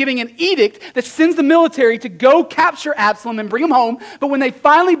David into giving an edict that sends the military to go capture Absalom and bring him home, but when they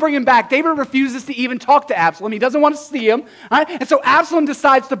finally bring him back, David refuses to even talk to Absalom. He doesn't want to see him, right? And so Absalom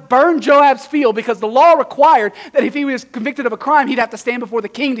decides to burn Joab's field because the law required that if he was convicted of a crime, he'd have to stand before the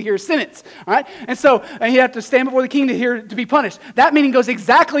king to hear his sentence, right? And so he'd have to stand before the king to be punished. That meeting goes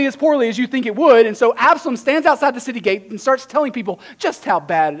exactly as poorly as you think it would, and so Absalom stands outside the city gate and starts telling people just how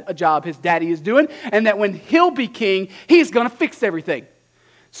bad a job his daddy is doing, and that when he'll be king, he's going to fix everything.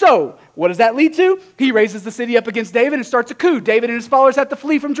 So, what does that lead to? He raises the city up against David and starts a coup. David and his followers have to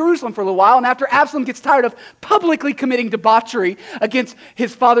flee from Jerusalem for a little while, and after Absalom gets tired of publicly committing debauchery against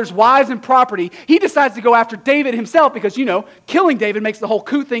his father's wives and property, he decides to go after David himself because, killing David makes the whole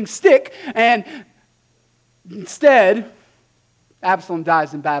coup thing stick, and instead, Absalom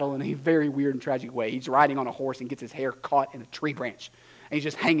dies in battle in a very weird and tragic way. He's riding on a horse and gets his hair caught in a tree branch. And he's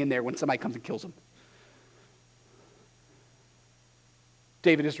just hanging there when somebody comes and kills him.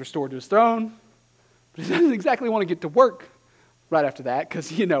 David is restored to his throne, but he doesn't exactly want to get to work right after that because,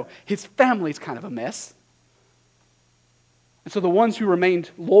 his family's kind of a mess. And so the ones who remained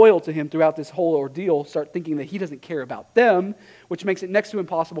loyal to him throughout this whole ordeal start thinking that he doesn't care about them, which makes it next to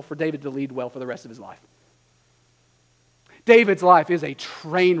impossible for David to lead well for the rest of his life. David's life is a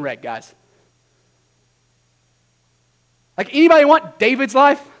train wreck, guys. Like, anybody want David's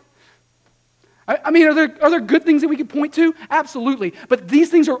life? I mean, are there good things that we could point to? Absolutely. But these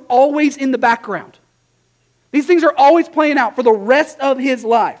things are always in the background. These things are always playing out for the rest of his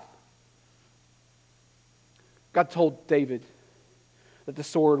life. God told David that the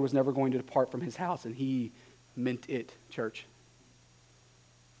sword was never going to depart from his house, and he meant it, church.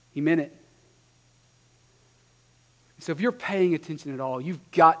 He meant it. So if you're paying attention at all, you've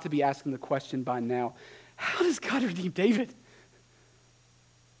got to be asking the question by now, how does God redeem David?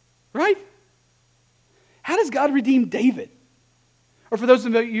 Right? How does God redeem David? Or for those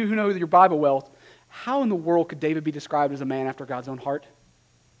of you who know your Bible well, how in the world could David be described as a man after God's own heart?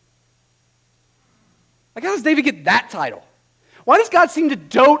 Like, how does David get that title? Why does God seem to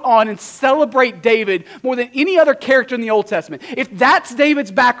dote on and celebrate David more than any other character in the Old Testament? If that's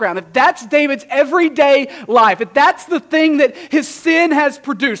David's background, if that's David's everyday life, if that's the thing that his sin has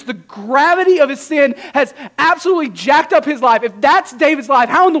produced, the gravity of his sin has absolutely jacked up his life, if that's David's life,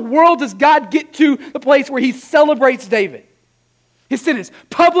 how in the world does God get to the place where he celebrates David? His sin is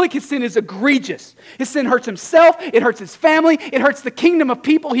public, his sin is egregious. His sin hurts himself, it hurts his family, it hurts the kingdom of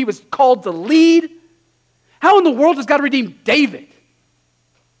people he was called to lead. How in the world does God redeem David?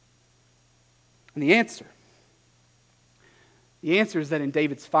 And the answer is that in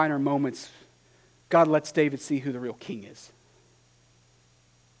David's finer moments, God lets David see who the real king is.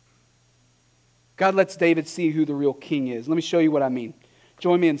 God lets David see who the real king is. Let me show you what I mean.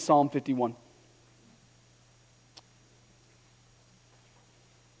 Join me in Psalm 51.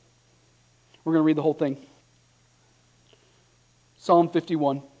 We're going to read the whole thing. Psalm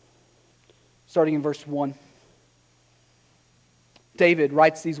 51, starting in verse 1. David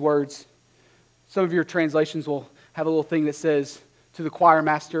writes these words. Some of your translations will have a little thing that says, to the choir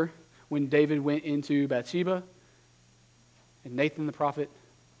master, when David went into Bathsheba, and Nathan the prophet.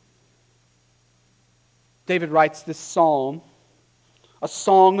 David writes this psalm, a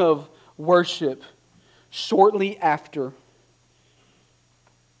song of worship, shortly after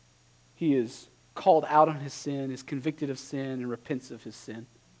he is called out on his sin, is convicted of sin, and repents of his sin.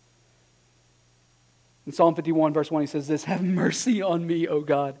 In Psalm 51, verse 1, he says this, have mercy on me, O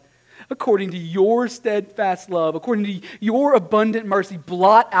God, according to your steadfast love, according to your abundant mercy,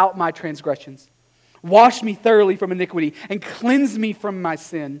 blot out my transgressions. Wash me thoroughly from iniquity and cleanse me from my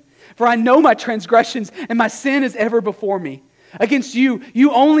sin. For I know my transgressions, and my sin is ever before me. Against you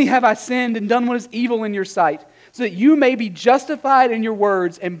only have I sinned and done what is evil in your sight, so that you may be justified in your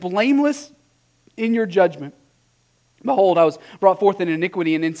words and blameless in your judgment. Behold, I was brought forth in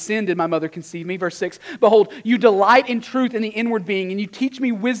iniquity, and in sin did my mother conceive me. Verse 6, behold, you delight in truth in the inward being, and you teach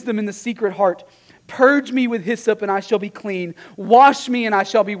me wisdom in the secret heart. Purge me with hyssop, and I shall be clean. Wash me, and I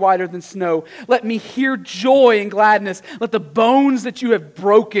shall be whiter than snow. Let me hear joy and gladness. Let the bones that you have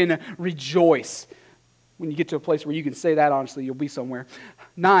broken rejoice. When you get to a place where you can say that honestly, you'll be somewhere.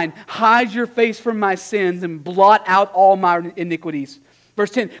 9, hide your face from my sins and blot out all my iniquities. Verse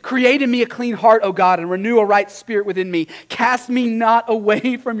 10, create in me a clean heart, O God, and renew a right spirit within me. Cast me not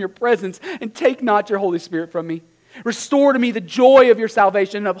away from your presence, and take not your Holy Spirit from me. Restore to me the joy of your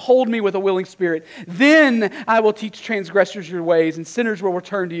salvation, and uphold me with a willing spirit. Then I will teach transgressors your ways, and sinners will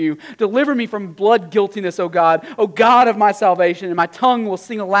return to you. Deliver me from blood guiltiness, O God of my salvation, and my tongue will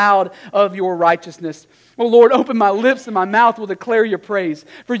sing aloud of your righteousness. O Lord, open my lips, and my mouth will declare your praise.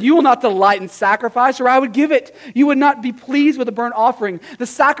 For you will not delight in sacrifice, or I would give it. You would not be pleased with a burnt offering. The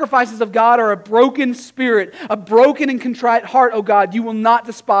sacrifices of God are a broken spirit, a broken and contrite heart, O God, you will not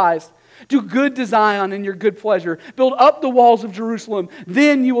despise. Do good to Zion in your good pleasure. Build up the walls of Jerusalem.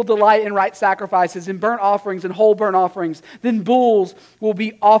 Then you will delight in right sacrifices, in burnt offerings and whole burnt offerings. Then bulls will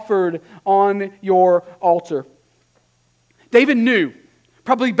be offered on your altar. David knew,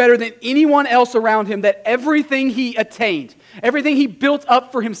 probably better than anyone else around him, that everything he attained, everything he built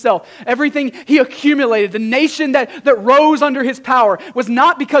up for himself, everything he accumulated, the nation that rose under his power, was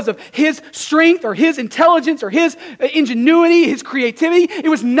not because of his strength or his intelligence or his ingenuity, his creativity. It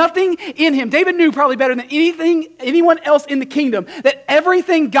was nothing in him. David knew probably better than anyone else in the kingdom that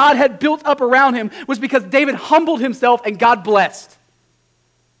everything God had built up around him was because David humbled himself and God blessed.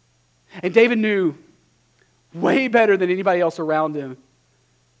 And David knew way better than anybody else around him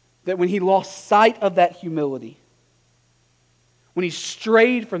that when he lost sight of that humility, when he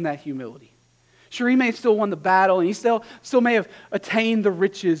strayed from that humility, sure, he may have still won the battle and he still may have attained the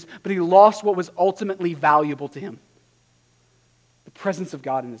riches, but he lost what was ultimately valuable to him: the presence of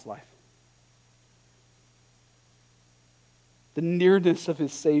God in his life, the nearness of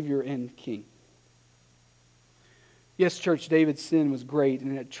his Savior and King. Yes, church, David's sin was great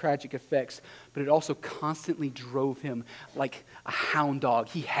and it had tragic effects, but it also constantly drove him like a hound dog.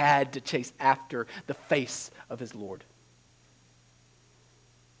 He had to chase after the face of his Lord.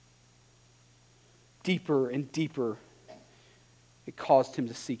 Deeper and deeper, it caused him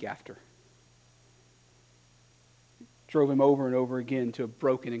to seek after. drove him over and over again to a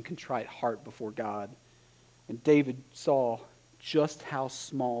broken and contrite heart before God. And David saw just how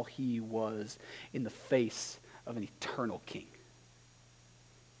small he was in the face of an eternal king.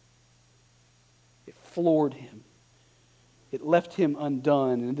 It floored him. It left him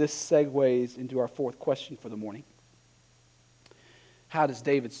undone. And this segues into our fourth question for the morning. How does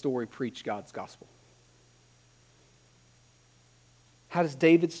David's story preach God's gospel? How does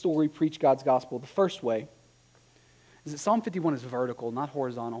David's story preach God's gospel? The first way is that Psalm 51 is vertical, not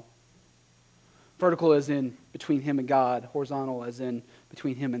horizontal. Vertical as in between him and God, horizontal as in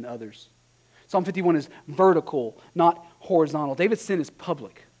between him and others. Psalm 51 is vertical, not horizontal. David's sin is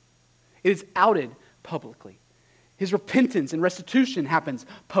public. It is outed publicly. His repentance and restitution happens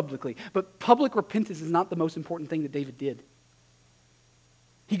publicly. But public repentance is not the most important thing that David did.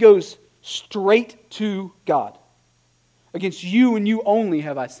 He goes straight to God. Against you and you only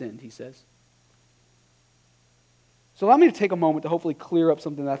have I sinned, he says. So allow me to take a moment to hopefully clear up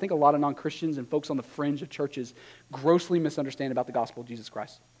something that I think a lot of non-Christians and folks on the fringe of churches grossly misunderstand about the gospel of Jesus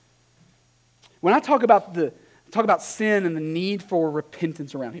Christ. When I talk about sin and the need for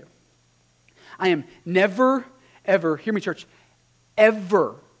repentance around here, I am never, ever, hear me church,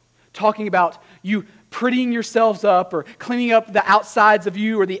 ever talking about you prettying yourselves up or cleaning up the outsides of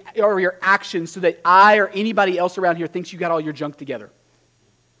you or your actions so that I or anybody else around here thinks you got all your junk together.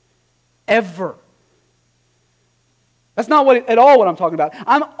 Ever. That's not at all what I'm talking about.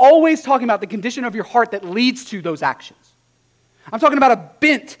 I'm always talking about the condition of your heart that leads to those actions. I'm talking about a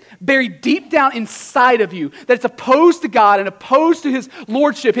bent buried deep down inside of you that's opposed to God and opposed to His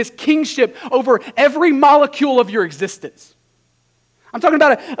lordship, His kingship over every molecule of your existence. I'm talking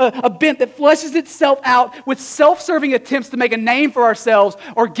about a bent that fleshes itself out with self-serving attempts to make a name for ourselves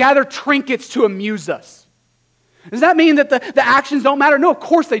or gather trinkets to amuse us. Does that mean that the actions don't matter? No, of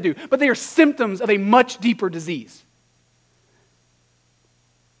course they do. But they are symptoms of a much deeper disease.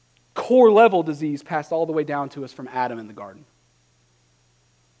 Core level disease passed all the way down to us from Adam in the garden.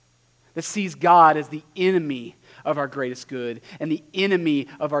 That sees God as the enemy of our greatest good and the enemy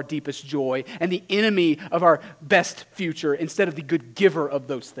of our deepest joy and the enemy of our best future instead of the good giver of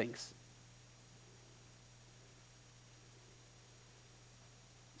those things.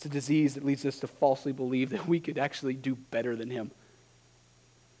 It's a disease that leads us to falsely believe that we could actually do better than Him.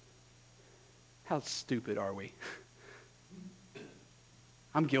 How stupid are we?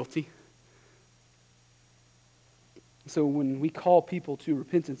 I'm guilty. So when we call people to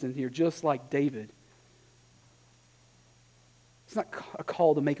repentance in here, just like David, it's not a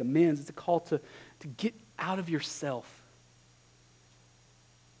call to make amends. It's a call to get out of yourself.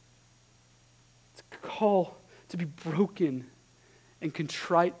 It's a call to be broken and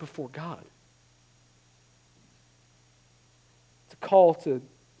contrite before God. It's a call to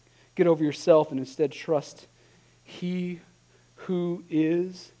get over yourself and instead trust He who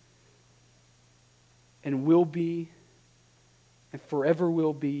is and will be and forever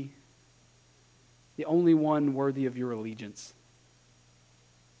will be the only one worthy of your allegiance.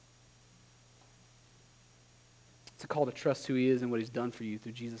 It's a call to trust who He is and what He's done for you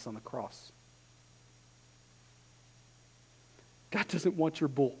through Jesus on the cross. God doesn't want your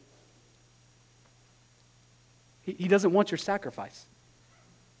bull. He doesn't want your sacrifice.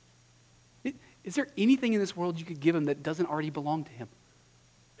 Is there anything in this world you could give Him that doesn't already belong to Him?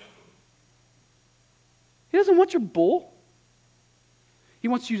 He doesn't want your bull. He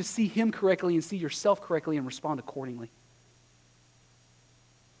wants you to see Him correctly and see yourself correctly and respond accordingly.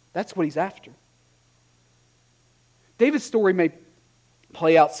 That's what He's after. David's story may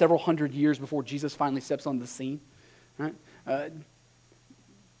play out several hundred years before Jesus finally steps on the scene. Right?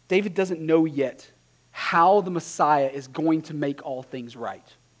 David doesn't know yet how the Messiah is going to make all things right.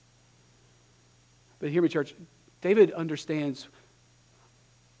 But hear me, church, David understands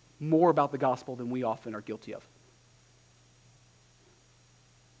more about the gospel than we often are guilty of.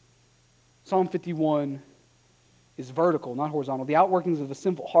 Psalm 51 is vertical, not horizontal. The outworkings of a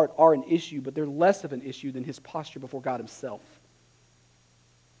sinful heart are an issue, but they're less of an issue than his posture before God Himself.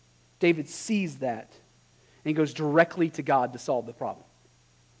 David sees that and goes directly to God to solve the problem.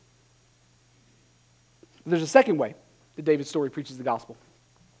 There's a second way that David's story preaches the gospel.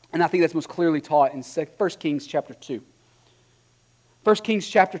 And I think that's most clearly taught in 1 Kings chapter 2. 1 Kings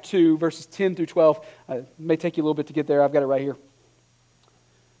chapter 2, verses 10 through 12. It may take you a little bit to get there. I've got it right here.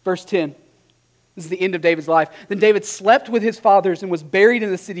 Verse 10. This is the end of David's life. Then David slept with his fathers and was buried in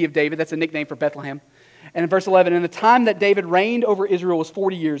the city of David. That's a nickname for Bethlehem. And in verse 11, in the time that David reigned over Israel was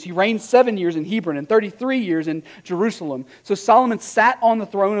 40 years. He reigned 7 years in Hebron and 33 years in Jerusalem. So Solomon sat on the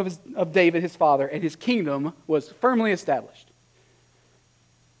throne of David, his father, and his kingdom was firmly established.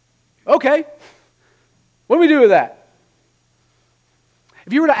 Okay, what do we do with that?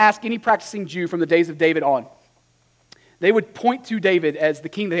 If you were to ask any practicing Jew from the days of David on, they would point to David as the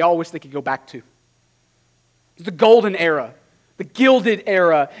king they always think could go back to. It's the golden era, the gilded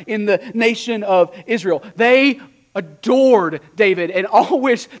era in the nation of Israel. They adored David and all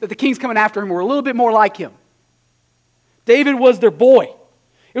wish that the kings coming after him were a little bit more like him. David was their boy.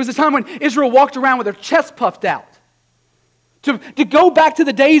 It was a time when Israel walked around with their chest puffed out. To go back to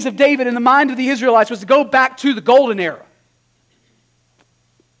the days of David in the mind of the Israelites was to go back to the golden era.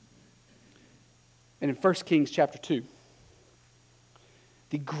 And in 1 Kings chapter 2,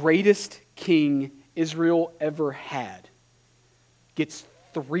 the greatest king Israel ever had gets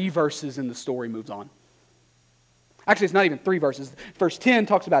 3 verses and the story moves on. Actually, it's not even 3 verses. Verse 10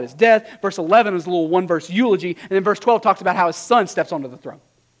 talks about his death. Verse 11 is a little 1-verse eulogy. And then verse 12 talks about how his son steps onto the throne.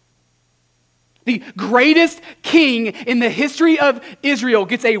 The greatest king in the history of Israel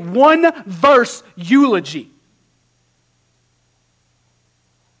gets a 1-verse eulogy.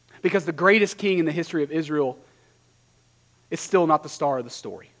 Because the greatest king in the history of Israel is still not the star of the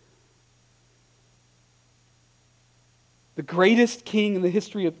story. The greatest king in the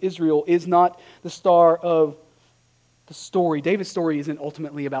history of Israel is not the star of the story. David's story isn't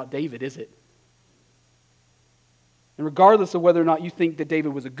ultimately about David, is it? And regardless of whether or not you think that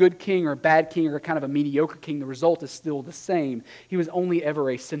David was a good king or a bad king or kind of a mediocre king, the result is still the same. He was only ever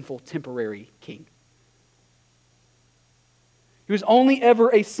a sinful temporary king. He was only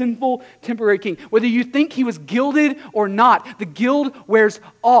ever a sinful temporary king. Whether you think he was gilded or not, the gild wears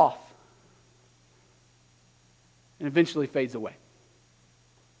off and eventually fades away.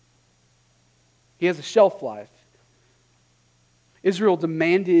 He has a shelf life. Israel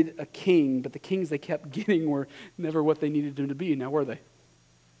demanded a king, but the kings they kept getting were never what they needed them to be, now were they?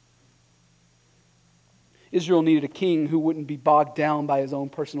 Israel needed a king who wouldn't be bogged down by his own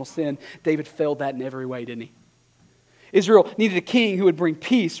personal sin. David failed that in every way, didn't he? Israel needed a king who would bring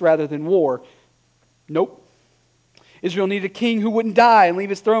peace rather than war. Nope. Israel needed a king who wouldn't die and leave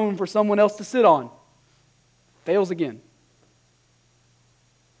his throne for someone else to sit on. Fails again.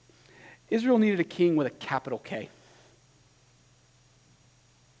 Israel needed a king with a capital K.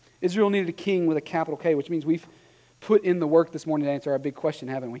 Israel needed a king with a capital K, which means we've put in the work this morning to answer our big question,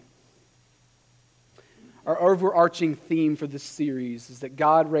 haven't we? Our overarching theme for this series is that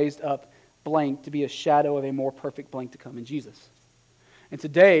God raised up blank to be a shadow of a more perfect blank to come in Jesus. And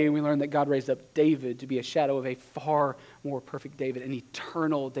today we learn that God raised up David to be a shadow of a far more perfect David, an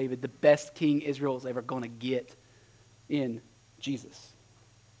eternal David, the best king Israel is ever going to get in Jesus.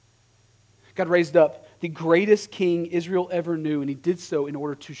 God raised up the greatest king Israel ever knew, and he did so in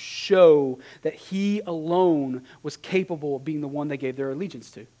order to show that he alone was capable of being the one they gave their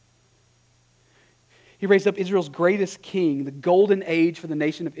allegiance to. He raised up Israel's greatest king, the golden age for the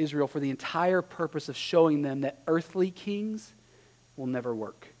nation of Israel, for the entire purpose of showing them that earthly kings will never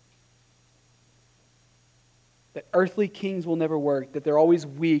work. That earthly kings will never work, that they're always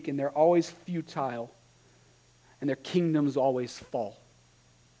weak and they're always futile, and their kingdoms always fall.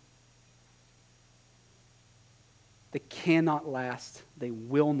 They cannot last. They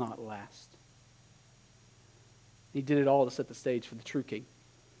will not last. He did it all to set the stage for the true king,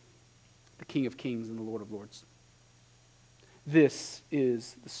 the King of Kings and the Lord of Lords. This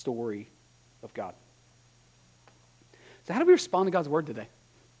is the story of God. So how do we respond to God's word today?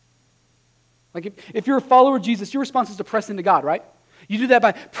 Like if you're a follower of Jesus, your response is to press into God, right? You do that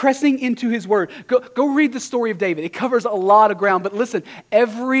by pressing into his word. Go read the story of David. It covers a lot of ground, but listen,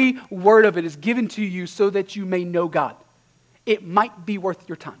 every word of it is given to you so that you may know God. It might be worth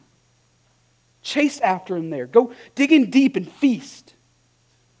your time. Chase after him there. Go dig in deep and feast.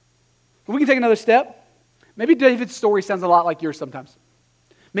 We can take another step. Maybe David's story sounds a lot like yours sometimes.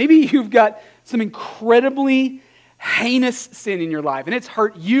 Maybe you've got some incredibly heinous sin in your life, and it's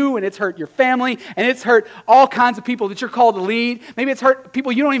hurt you, and it's hurt your family, and it's hurt all kinds of people that you're called to lead. Maybe it's hurt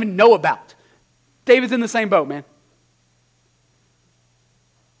people you don't even know about. David's in the same boat, man.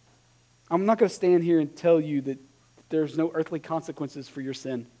 I'm not going to stand here and tell you that there's no earthly consequences for your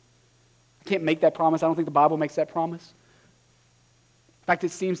sin. I can't make that promise. I don't think the Bible makes that promise. In fact,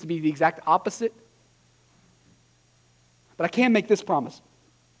 it seems to be the exact opposite. But I can make this promise.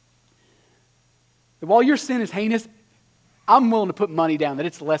 That while your sin is heinous, I'm willing to put money down that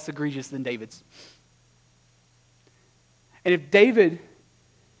it's less egregious than David's. And if David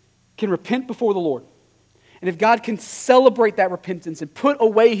can repent before the Lord, and if God can celebrate that repentance and put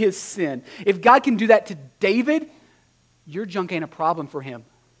away his sin, if God can do that to David, your junk ain't a problem for him.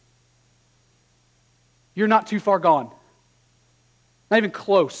 You're not too far gone. Not even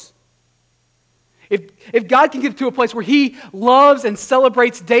close. If God can get to a place where he loves and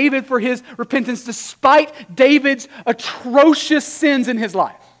celebrates David for his repentance despite David's atrocious sins in his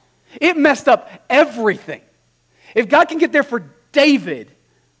life, it messed up everything. If God can get there for David,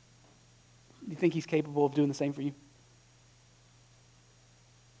 do you think he's capable of doing the same for you?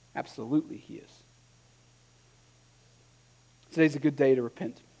 Absolutely he is. Today's a good day to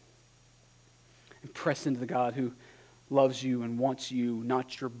repent and press into the God who loves you and wants you,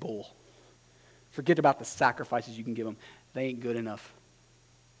 not your bull. Forget about the sacrifices you can give him. They ain't good enough.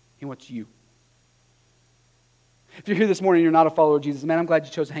 He wants you. If you're here this morning and you're not a follower of Jesus, man, I'm glad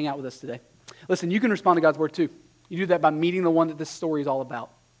you chose to hang out with us today. Listen, you can respond to God's word too. You do that by meeting the one that this story is all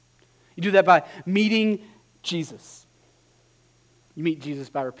about. You do that by meeting Jesus. You meet Jesus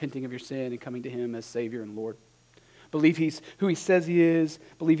by repenting of your sin and coming to him as Savior and Lord. Believe he's who he says he is.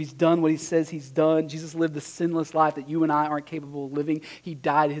 Believe he's done what he says he's done. Jesus lived the sinless life that you and I aren't capable of living. He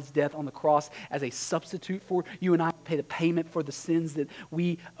died his death on the cross as a substitute for you and I, pay the payment for the sins that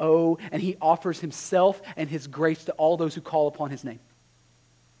we owe. And he offers himself and his grace to all those who call upon his name.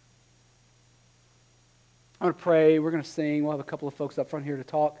 I'm going to pray. We're going to sing. We'll have a couple of folks up front here to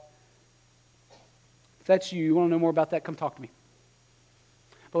talk. If that's you want to know more about that, come talk to me.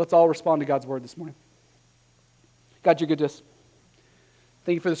 But let's all respond to God's word this morning. God, you're good to us.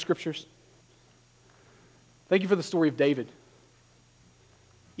 Thank you for the scriptures. Thank you for the story of David.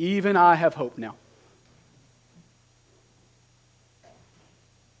 Even I have hope now.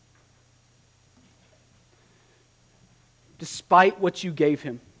 Despite what you gave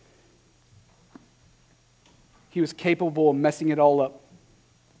him, he was capable of messing it all up.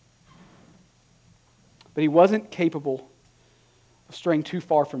 But he wasn't capable of straying too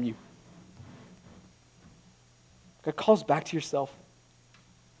far from you. God calls back to yourself.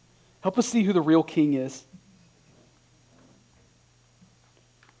 Help us see who the real king is.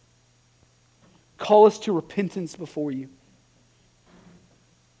 Call us to repentance before you.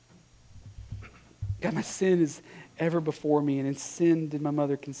 God, my sin is ever before me, and in sin did my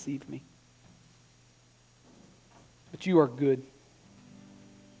mother conceive me. But you are good.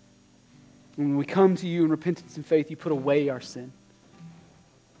 And when we come to you in repentance and faith, you put away our sin.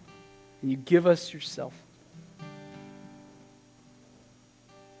 And you give us yourself.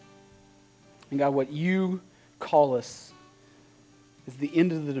 And God, what you call us is the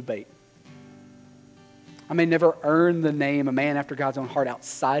end of the debate. I may never earn the name a man after God's own heart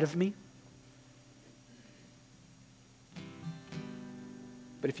outside of me.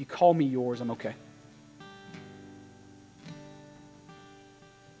 But if you call me yours, I'm okay.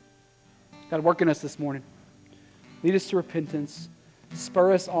 God, work in us this morning. Lead us to repentance.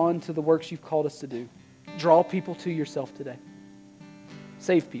 Spur us on to the works you've called us to do. Draw people to yourself today.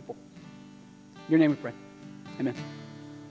 Save people. In your name we pray. Amen.